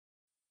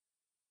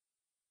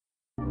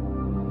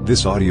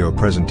This audio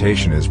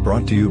presentation is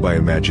brought to you by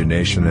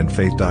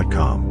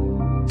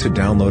imaginationandfaith.com. To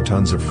download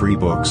tons of free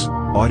books,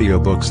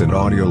 audiobooks and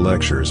audio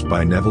lectures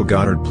by Neville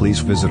Goddard, please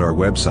visit our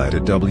website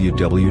at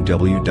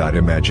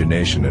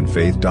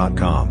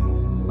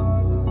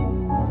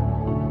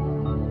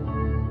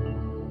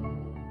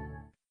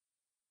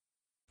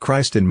www.imaginationandfaith.com.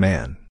 Christ in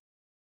man.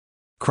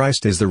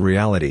 Christ is the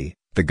reality,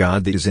 the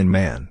God that is in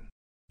man.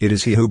 It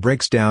is He who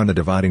breaks down the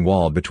dividing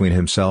wall between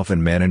Himself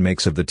and man and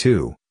makes of the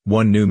two,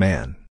 one new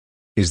man.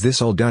 Is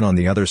this all done on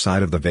the other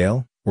side of the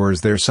veil, or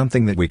is there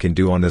something that we can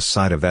do on this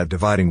side of that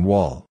dividing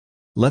wall?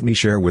 Let me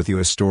share with you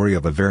a story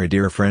of a very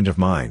dear friend of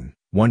mine,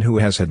 one who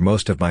has had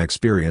most of my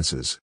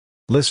experiences.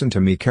 Listen to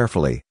me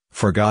carefully,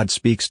 for God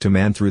speaks to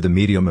man through the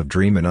medium of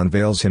dream and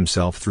unveils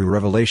Himself through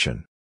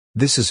revelation.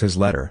 This is his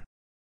letter.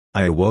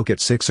 I awoke at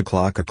 6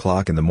 o'clock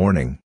in the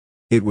morning.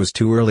 It was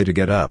too early to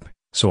get up,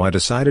 so I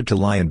decided to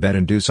lie in bed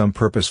and do some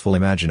purposeful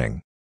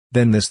imagining.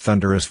 Then this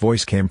thunderous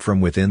voice came from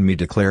within me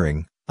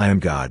declaring, "I am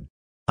God.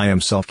 I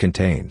am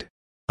self-contained.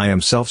 I am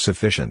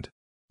self-sufficient."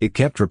 It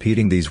kept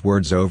repeating these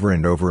words over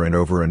and over and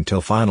over until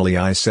finally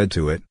I said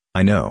to it,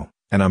 "I know,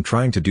 and I'm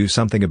trying to do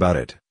something about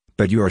it,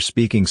 but you are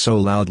speaking so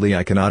loudly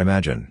I cannot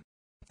imagine."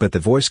 But the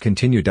voice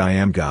continued, "I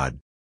am God.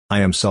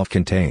 I am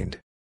self-contained.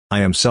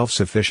 I am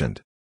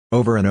self-sufficient."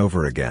 Over and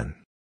over again.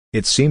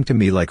 It seemed to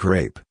me like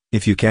rape.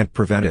 If you can't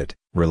prevent it,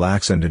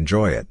 relax and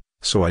enjoy it,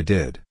 so I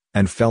did,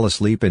 and fell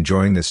asleep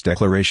enjoying this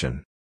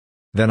declaration.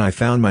 Then I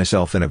found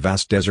myself in a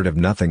vast desert of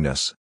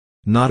nothingness.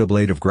 Not a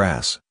blade of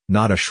grass,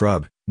 not a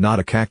shrub, not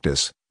a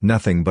cactus,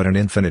 nothing but an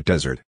infinite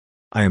desert.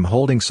 I am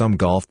holding some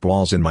golf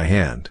balls in my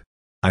hand.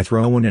 I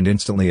throw one and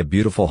instantly a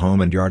beautiful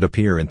home and yard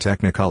appear in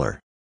Technicolor.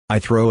 I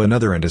throw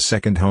another and a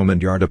second home and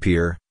yard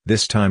appear,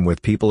 this time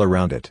with people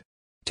around it.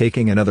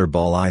 Taking another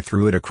ball I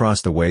threw it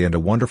across the way and a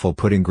wonderful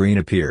pudding green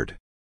appeared.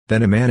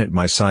 Then a man at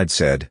my side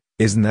said,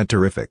 "Isn't that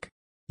terrific?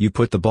 You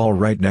put the ball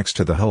right next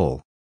to the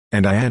hole."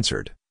 And I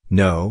answered,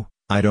 "No,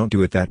 I don't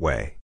do it that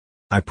way.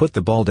 I put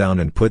the ball down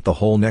and put the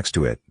hole next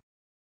to it."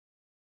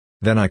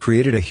 Then I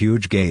created a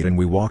huge gate and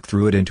we walked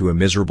through it into a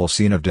miserable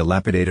scene of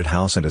dilapidated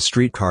house and a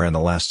streetcar in the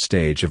last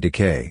stage of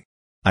decay.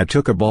 I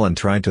took a ball and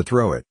tried to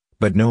throw it,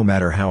 but no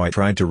matter how I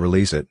tried to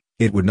release it,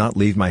 it would not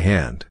leave my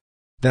hand.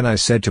 Then I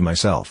said to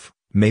myself,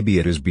 maybe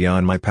it is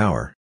beyond my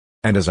power.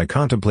 And as I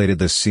contemplated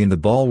this scene, the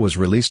ball was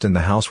released and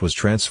the house was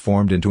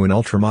transformed into an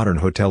ultramodern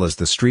hotel as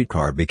the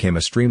streetcar became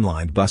a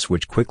streamlined bus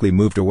which quickly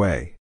moved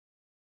away.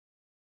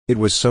 It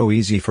was so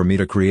easy for me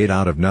to create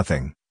out of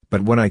nothing,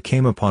 but when I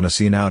came upon a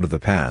scene out of the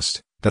past,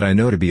 that I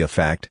know to be a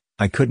fact,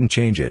 I couldn't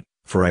change it,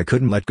 for I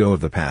couldn't let go of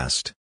the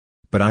past.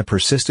 But I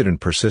persisted and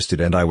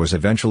I was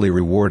eventually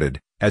rewarded,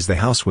 as the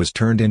house was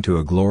turned into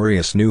a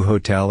glorious new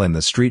hotel and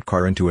the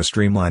streetcar into a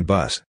streamlined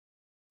bus.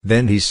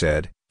 Then he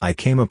said, I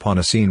came upon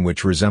a scene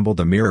which resembled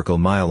the Miracle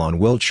Mile on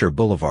Wilshire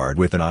Boulevard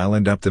with an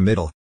island up the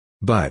middle.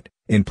 But,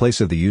 in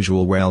place of the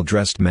usual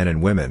well-dressed men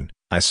and women,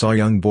 I saw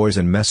young boys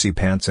in messy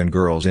pants and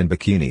girls in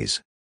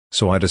bikinis.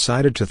 So I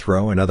decided to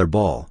throw another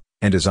ball,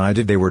 and as I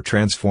did they were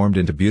transformed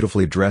into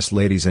beautifully dressed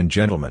ladies and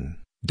gentlemen,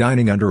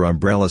 dining under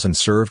umbrellas and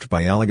served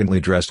by elegantly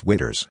dressed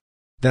waiters.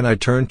 Then I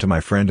turned to my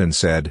friend and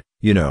said,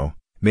 "You know,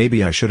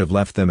 maybe I should have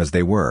left them as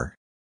they were."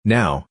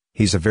 Now,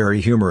 he's a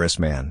very humorous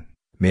man,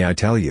 may I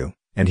tell you,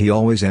 and he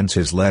always ends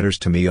his letters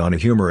to me on a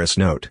humorous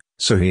note,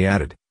 so he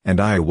added,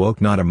 and I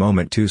awoke not a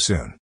moment too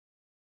soon.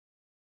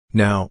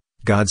 Now,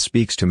 God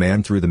speaks to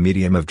man through the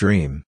medium of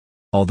dream.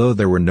 Although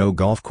there were no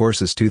golf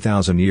courses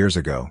 2,000 years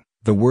ago,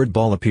 the word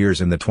ball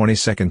appears in the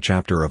 22nd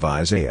chapter of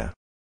Isaiah.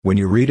 When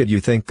you read it you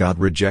think God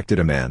rejected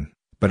a man,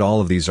 but all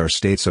of these are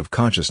states of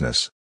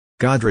consciousness.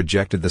 God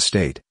rejected the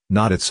state,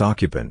 not its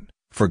occupant,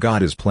 for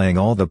God is playing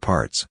all the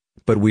parts,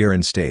 but we are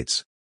in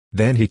states.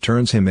 Then He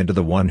turns him into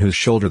the one whose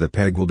shoulder the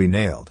peg will be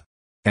nailed.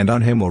 And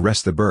on him will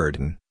rest the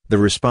burden, the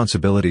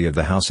responsibility of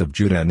the house of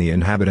Judah and the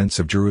inhabitants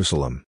of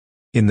Jerusalem.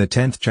 In the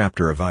 10th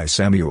chapter of I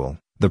Samuel,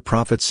 the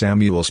prophet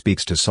Samuel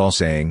speaks to Saul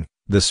saying,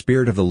 "The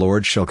Spirit of the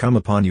Lord shall come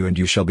upon you and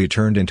you shall be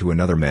turned into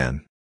another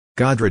man."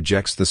 God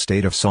rejects the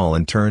state of Saul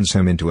and turns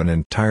him into an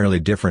entirely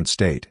different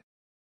state.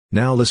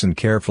 Now listen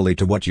carefully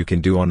to what you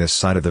can do on this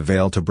side of the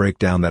veil to break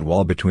down that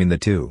wall between the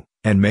two,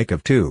 and make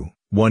of two,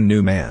 one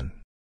new man.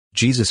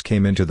 Jesus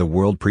came into the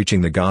world preaching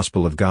the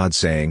gospel of God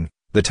saying,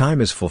 "The time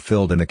is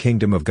fulfilled and the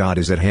kingdom of God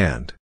is at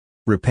hand.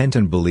 Repent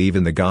and believe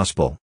in the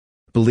gospel.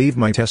 Believe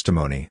my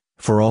testimony,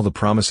 for all the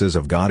promises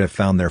of God have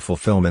found their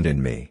fulfillment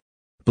in me.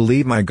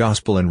 Believe my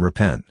gospel and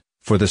repent.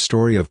 For the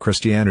story of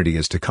Christianity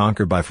is to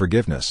conquer by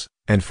forgiveness,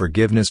 and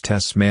forgiveness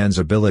tests man's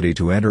ability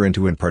to enter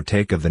into and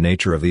partake of the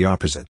nature of the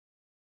opposite.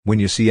 When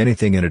you see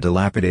anything in a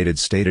dilapidated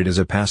state it is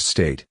a past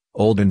state,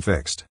 old and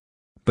fixed.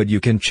 But you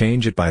can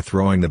change it by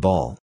throwing the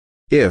ball.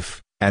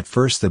 If, at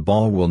first the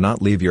ball will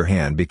not leave your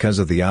hand because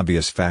of the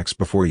obvious facts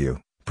before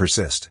you,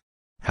 persist.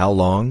 How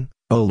long,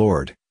 O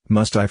Lord,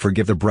 must I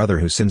forgive the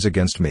brother who sins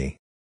against me?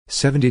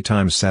 70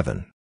 times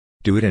 7.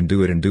 Do it and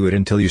do it and do it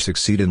until you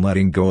succeed in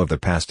letting go of the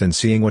past and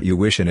seeing what you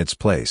wish in its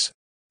place.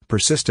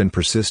 Persist and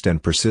persist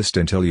and persist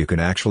until you can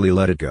actually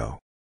let it go.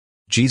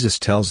 Jesus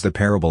tells the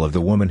parable of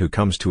the woman who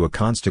comes to a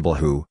constable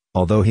who,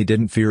 Although he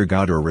didn't fear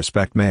God or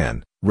respect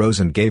man,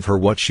 Rosen gave her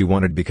what she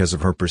wanted because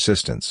of her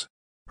persistence.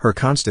 Her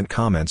constant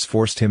comments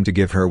forced him to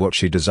give her what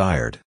she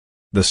desired.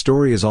 The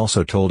story is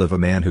also told of a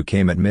man who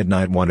came at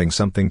midnight wanting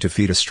something to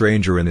feed a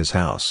stranger in his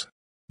house.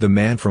 The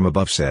man from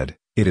above said,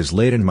 "It is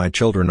late and my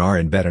children are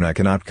in bed and I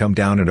cannot come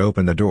down and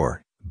open the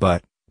door,"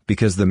 but,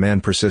 because the man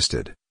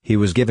persisted, he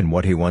was given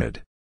what he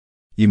wanted.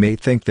 You may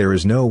think there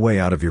is no way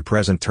out of your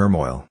present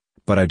turmoil,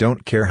 but I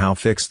don't care how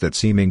fixed that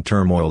seeming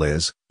turmoil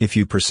is, if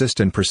you persist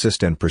and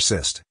persist and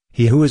persist,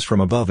 he who is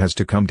from above has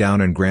to come down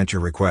and grant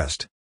your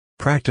request.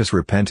 Practice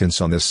repentance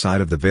on this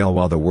side of the veil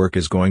while the work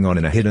is going on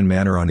in a hidden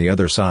manner on the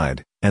other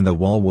side, and the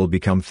wall will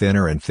become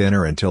thinner and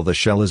thinner until the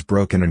shell is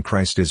broken and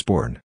Christ is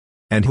born.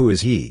 And who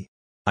is he?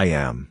 I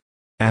am.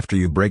 After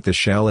you break the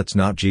shell, it's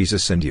not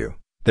Jesus and you,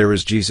 there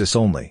is Jesus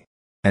only.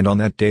 And on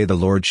that day the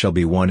Lord shall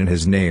be one and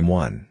his name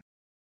one.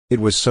 It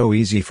was so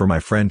easy for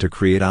my friend to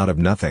create out of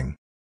nothing.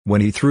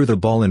 When he threw the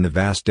ball in the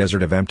vast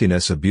desert of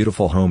emptiness, a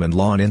beautiful home and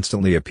lawn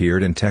instantly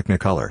appeared in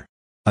Technicolor.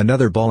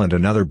 Another ball and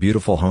another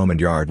beautiful home and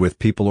yard with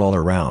people all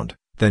around,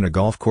 then a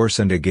golf course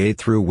and a gate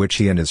through which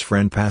he and his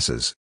friend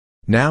passes.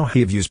 Now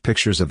he views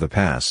pictures of the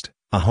past,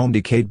 a home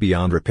decayed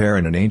beyond repair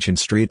and an ancient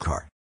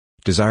streetcar.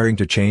 Desiring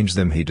to change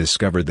them, he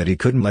discovered that he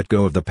couldn't let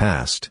go of the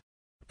past.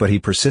 But he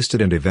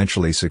persisted and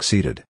eventually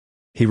succeeded.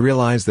 He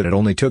realized that it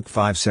only took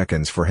 5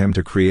 seconds for him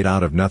to create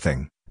out of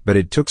nothing, but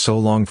it took so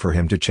long for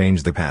him to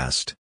change the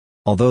past.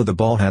 Although the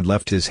ball had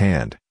left his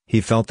hand,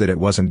 he felt that it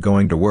wasn't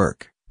going to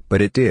work,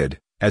 but it did,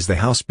 as the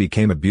house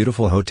became a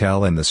beautiful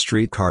hotel and the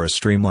streetcar a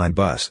streamlined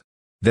bus.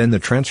 Then the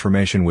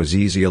transformation was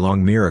easy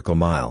along Miracle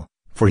Mile,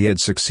 for he had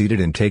succeeded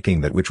in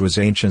taking that which was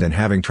ancient and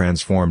having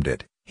transformed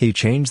it, he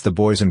changed the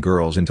boys and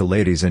girls into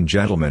ladies and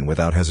gentlemen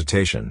without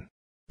hesitation.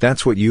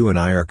 That's what you and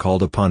I are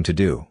called upon to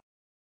do.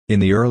 In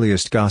the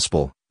earliest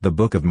gospel, the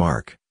book of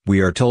Mark, we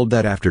are told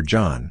that after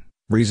John,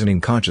 reasoning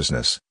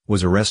consciousness,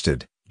 was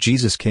arrested,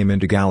 Jesus came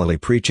into Galilee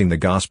preaching the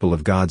gospel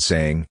of God,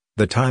 saying,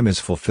 "The time is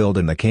fulfilled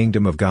and the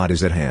kingdom of God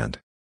is at hand.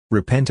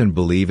 Repent and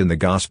believe in the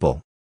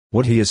gospel."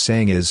 What he is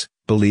saying is,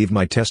 believe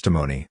my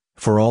testimony,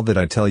 for all that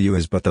I tell you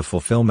is but the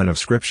fulfillment of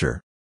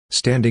Scripture.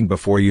 Standing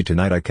before you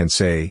tonight I can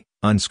say,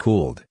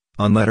 unschooled,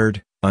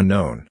 unlettered,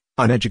 unknown,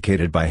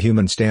 uneducated by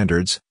human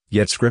standards,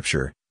 yet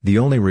Scripture, the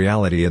only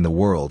reality in the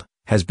world,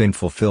 has been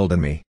fulfilled in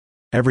me.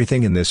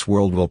 Everything in this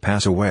world will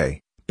pass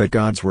away, but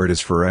God's word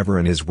is forever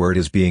and his word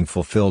is being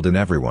fulfilled in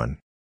everyone.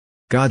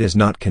 God is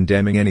not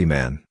condemning any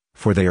man,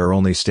 for they are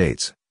only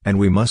states, and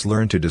we must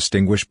learn to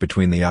distinguish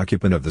between the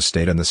occupant of the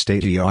state and the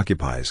state he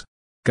occupies.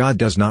 God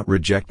does not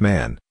reject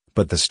man,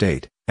 but the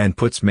state, and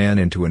puts man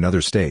into another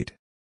state.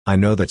 I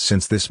know that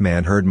since this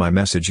man heard my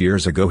message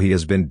years ago he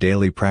has been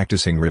daily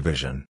practicing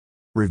revision.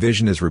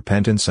 Revision is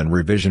repentance and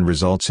revision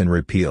results in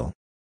repeal.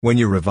 When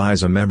you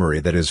revise a memory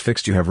that is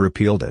fixed you have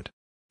repealed it.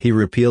 He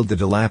repealed the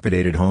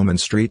dilapidated home and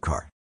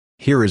streetcar.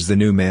 Here is the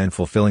new man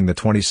fulfilling the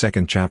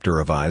 22nd chapter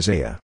of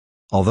Isaiah.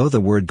 Although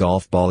the word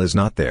golf ball is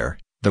not there,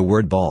 the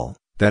word ball,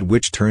 that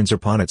which turns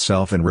upon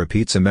itself and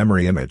repeats a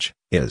memory image,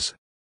 is.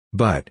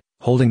 But,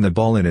 holding the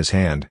ball in his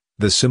hand,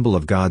 the symbol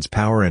of God's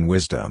power and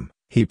wisdom,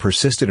 he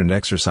persisted and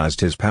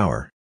exercised his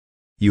power.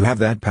 You have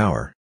that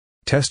power.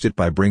 Test it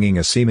by bringing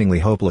a seemingly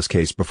hopeless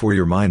case before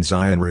your mind's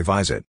eye and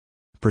revise it.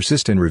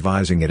 Persist in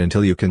revising it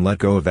until you can let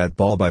go of that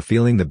ball by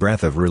feeling the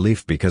breath of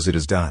relief because it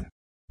is done.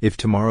 If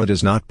tomorrow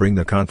does not bring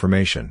the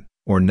confirmation,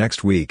 or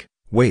next week,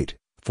 wait,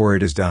 for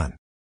it is done.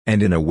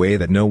 And in a way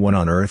that no one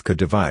on earth could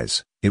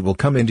devise, it will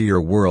come into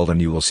your world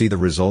and you will see the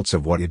results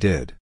of what you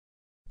did.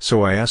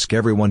 So I ask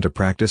everyone to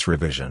practice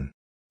revision.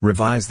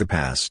 Revise the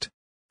past.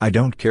 I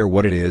don't care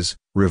what it is,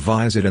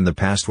 revise it and the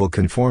past will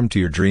conform to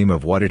your dream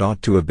of what it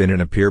ought to have been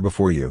and appear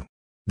before you.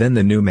 Then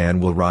the new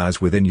man will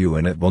rise within you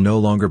and it will no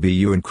longer be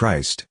you in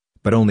Christ,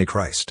 but only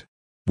Christ.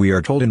 We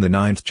are told in the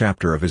 9th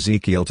chapter of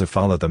Ezekiel to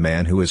follow the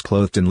man who is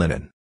clothed in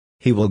linen.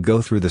 He will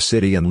go through the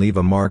city and leave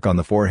a mark on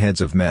the foreheads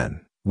of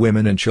men,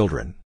 women and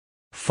children.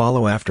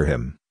 Follow after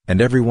him,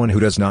 and everyone who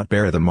does not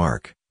bear the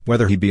mark,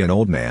 whether he be an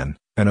old man,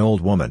 an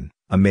old woman,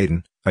 a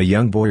maiden, a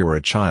young boy or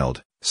a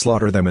child,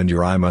 slaughter them and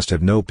your eye must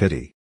have no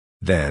pity.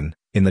 Then,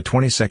 in the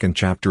 22nd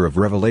chapter of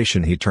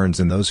Revelation he turns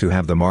and those who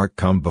have the mark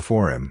come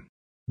before him.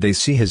 They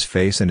see his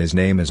face and his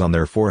name is on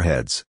their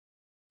foreheads.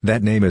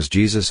 That name is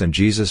Jesus and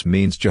Jesus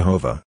means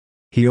Jehovah.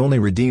 He only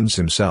redeems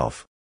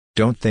himself.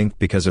 Don't think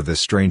because of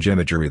this strange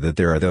imagery that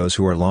there are those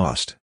who are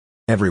lost.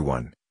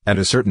 Everyone, at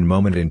a certain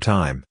moment in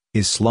time,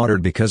 is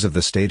slaughtered because of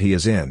the state he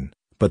is in,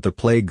 but the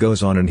plague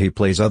goes on and he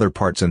plays other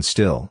parts and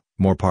still,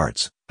 more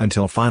parts,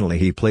 until finally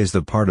he plays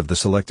the part of the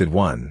selected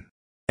one.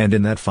 And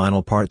in that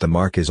final part the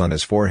mark is on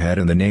his forehead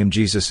and the name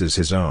Jesus is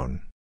his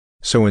own.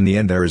 So in the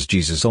end there is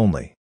Jesus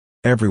only.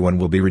 Everyone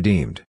will be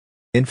redeemed.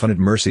 Infinite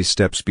mercy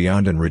steps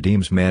beyond and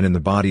redeems man in the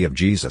body of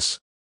Jesus.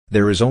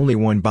 There is only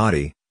one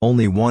body,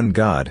 only one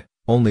God,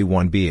 only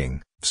one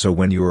being, so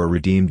when you are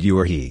redeemed you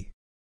are He.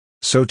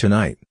 So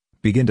tonight,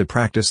 begin to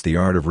practice the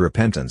art of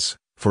repentance,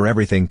 for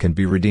everything can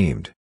be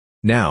redeemed.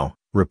 Now,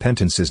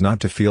 repentance is not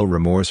to feel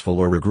remorseful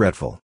or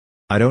regretful.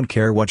 I don't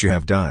care what you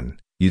have done,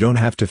 you don't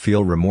have to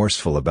feel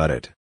remorseful about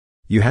it.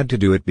 You had to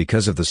do it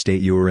because of the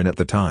state you were in at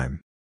the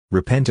time.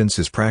 Repentance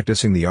is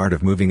practicing the art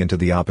of moving into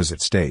the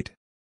opposite state.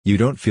 You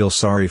don't feel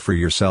sorry for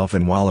yourself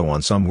and wallow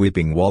on some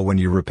weeping wall when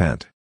you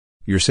repent.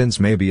 Your sins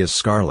may be as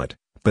scarlet,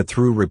 but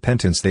through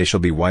repentance they shall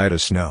be white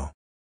as snow.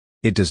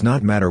 It does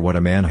not matter what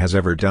a man has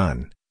ever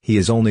done, he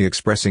is only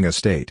expressing a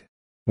state.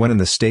 When in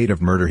the state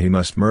of murder he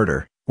must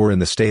murder, or in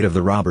the state of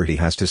the robber he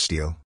has to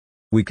steal.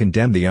 We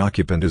condemn the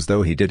occupant as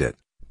though he did it,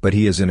 but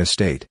he is in a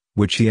state,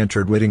 which he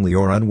entered wittingly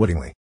or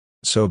unwittingly.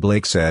 So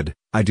Blake said,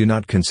 I do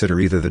not consider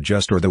either the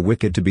just or the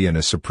wicked to be in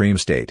a supreme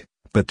state,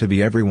 but to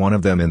be every one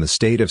of them in the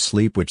state of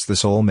sleep which the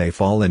soul may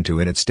fall into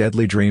in its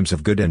deadly dreams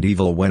of good and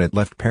evil when it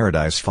left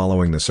paradise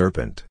following the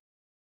serpent.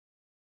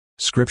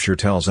 Scripture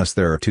tells us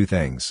there are two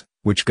things,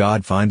 which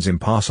God finds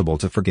impossible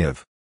to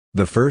forgive.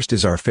 The first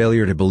is our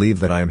failure to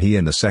believe that I am He,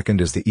 and the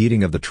second is the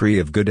eating of the tree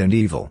of good and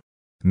evil.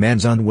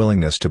 Man's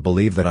unwillingness to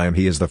believe that I am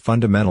He is the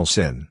fundamental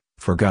sin,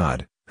 for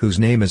God, whose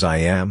name is I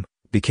Am,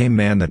 became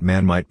man that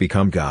man might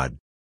become God.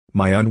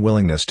 My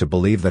unwillingness to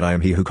believe that I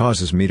am He who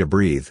causes me to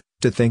breathe,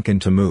 to think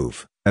and to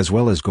move, as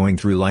well as going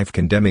through life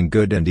condemning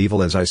good and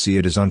evil as I see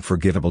it, is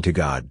unforgivable to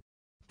God.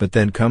 But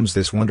then comes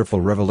this wonderful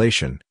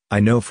revelation,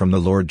 I know from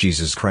the Lord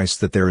Jesus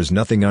Christ that there is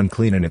nothing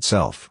unclean in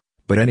itself,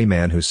 but any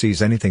man who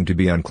sees anything to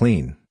be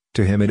unclean,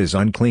 to him it is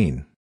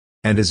unclean.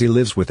 And as he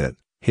lives with it,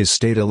 his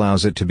state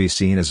allows it to be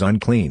seen as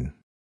unclean.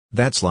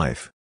 That's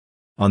life.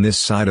 On this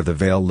side of the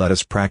veil let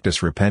us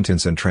practice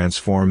repentance and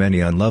transform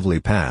any unlovely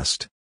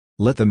past.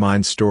 Let the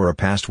mind store a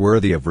past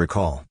worthy of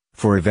recall,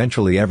 for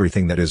eventually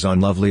everything that is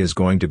unlovely is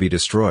going to be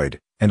destroyed,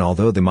 and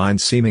although the mind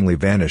seemingly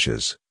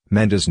vanishes,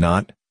 man does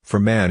not, for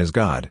man is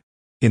God.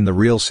 In the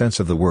real sense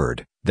of the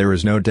word, there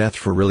is no death,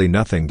 for really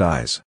nothing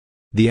dies.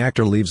 The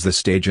actor leaves the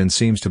stage and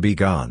seems to be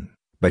gone,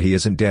 but he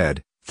isn't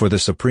dead, for the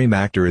supreme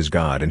actor is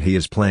God and he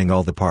is playing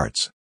all the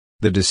parts.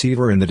 The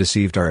deceiver and the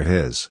deceived are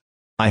his.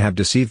 I have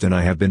deceived and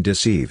I have been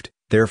deceived,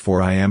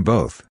 therefore I am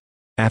both.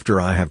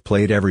 After I have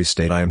played every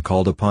state I am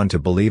called upon to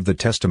believe the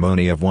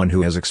testimony of one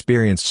who has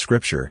experienced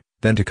Scripture,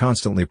 then to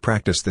constantly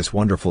practice this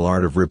wonderful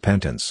art of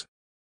repentance.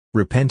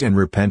 Repent and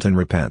repent and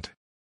repent.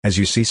 As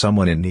you see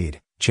someone in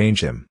need,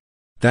 change him.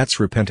 That's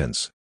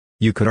repentance.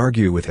 You could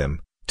argue with him,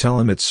 tell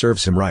him it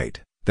serves him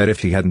right, that if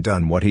he hadn't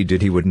done what he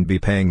did he wouldn't be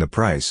paying the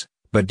price,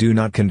 but do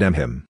not condemn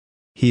him.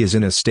 He is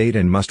in a state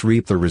and must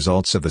reap the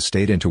results of the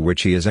state into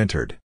which he has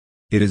entered.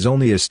 It is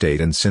only a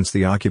state, and since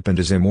the occupant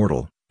is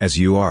immortal, as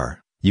you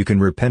are, you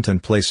can repent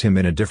and place him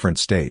in a different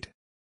state.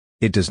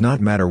 It does not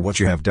matter what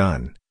you have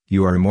done,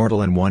 you are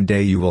immortal, and one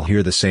day you will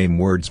hear the same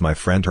words my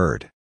friend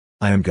heard.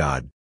 I am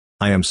God.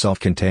 I am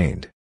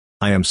self-contained.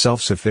 I am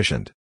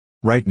self-sufficient.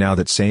 Right now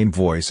that same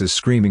voice is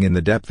screaming in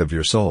the depth of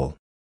your soul.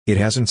 It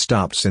hasn't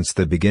stopped since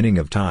the beginning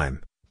of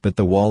time, but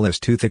the wall is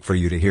too thick for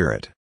you to hear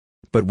it.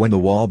 But when the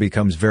wall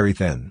becomes very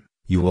thin,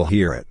 you will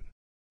hear it.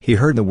 He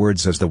heard the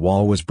words as the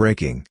wall was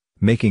breaking,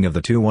 making of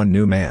the two one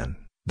new man,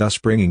 thus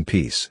bringing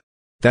peace.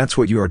 That's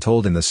what you are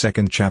told in the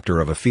 2nd chapter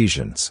of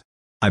Ephesians.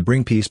 I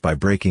bring peace by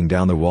breaking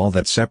down the wall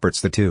that separates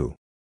the two.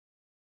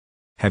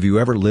 Have you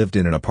ever lived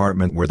in an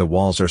apartment where the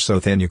walls are so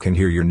thin you can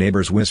hear your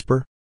neighbors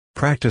whisper?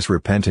 Practice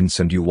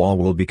repentance and your wall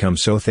will become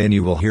so thin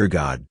you will hear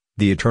God,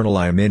 the eternal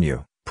I am in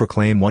you,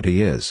 proclaim what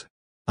He is.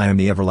 I am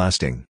the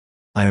everlasting.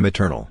 I am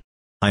eternal.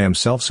 I am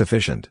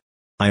self-sufficient.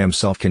 I am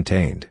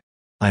self-contained.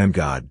 I am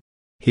God.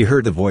 He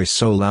heard the voice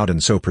so loud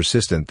and so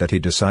persistent that he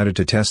decided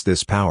to test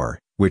this power,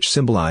 which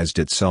symbolized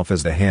itself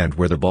as the hand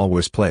where the ball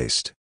was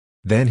placed.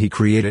 Then he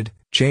created,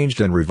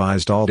 changed and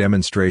revised all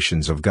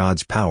demonstrations of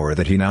God's power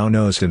that he now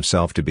knows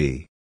himself to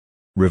be.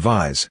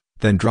 Revise,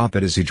 then drop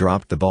it as he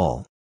dropped the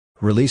ball.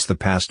 Release the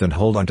past and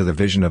hold on to the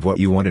vision of what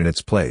you want in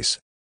its place.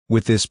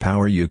 With this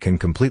power you can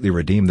completely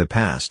redeem the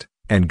past,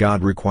 and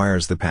God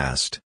requires the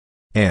past.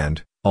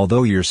 And,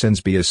 although your sins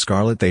be as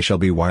scarlet they shall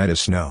be white as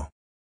snow.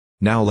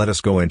 Now let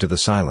us go into the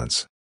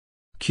silence.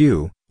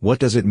 Q. What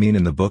does it mean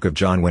in the book of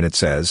John when it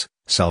says,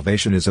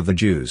 salvation is of the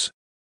Jews?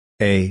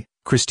 A.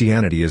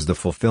 Christianity is the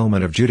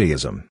fulfillment of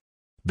Judaism.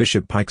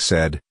 Bishop Pike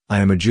said, I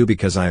am a Jew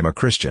because I am a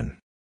Christian.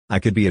 I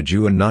could be a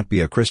Jew and not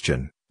be a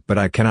Christian, but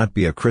I cannot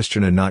be a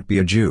Christian and not be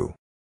a Jew.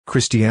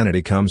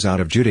 Christianity comes out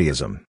of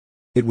Judaism.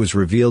 It was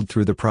revealed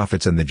through the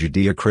prophets, and the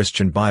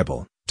Judeo-Christian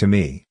Bible, to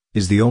me,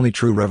 is the only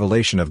true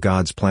revelation of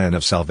God's plan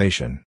of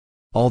salvation.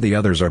 All the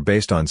others are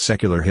based on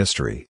secular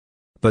history.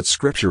 But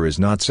Scripture is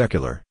not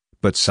secular,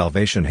 but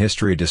salvation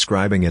history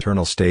describing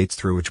eternal states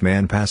through which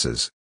man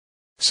passes.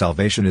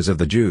 Salvation is of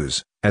the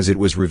Jews, as it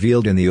was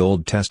revealed in the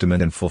Old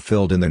Testament and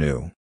fulfilled in the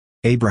New.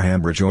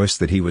 Abraham rejoiced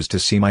that he was to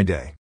see my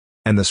day.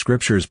 And the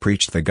Scriptures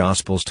preached the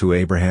Gospels to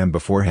Abraham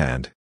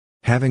beforehand.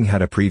 Having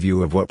had a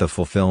preview of what the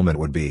fulfillment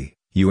would be,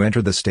 you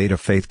enter the state of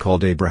faith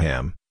called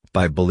Abraham,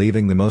 by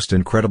believing the most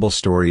incredible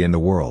story in the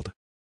world.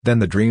 Then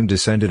the dream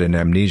descended and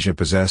amnesia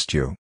possessed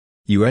you.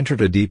 You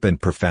entered a deep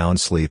and profound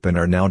sleep and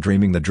are now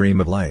dreaming the dream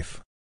of life.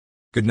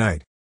 Good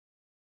night.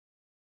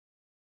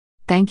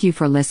 Thank you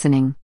for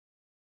listening.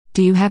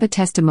 Do you have a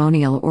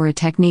testimonial or a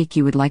technique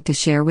you would like to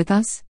share with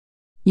us?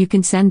 You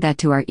can send that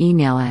to our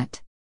email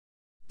at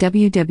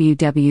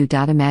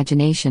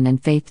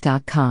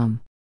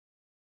www.imaginationandfaith.com.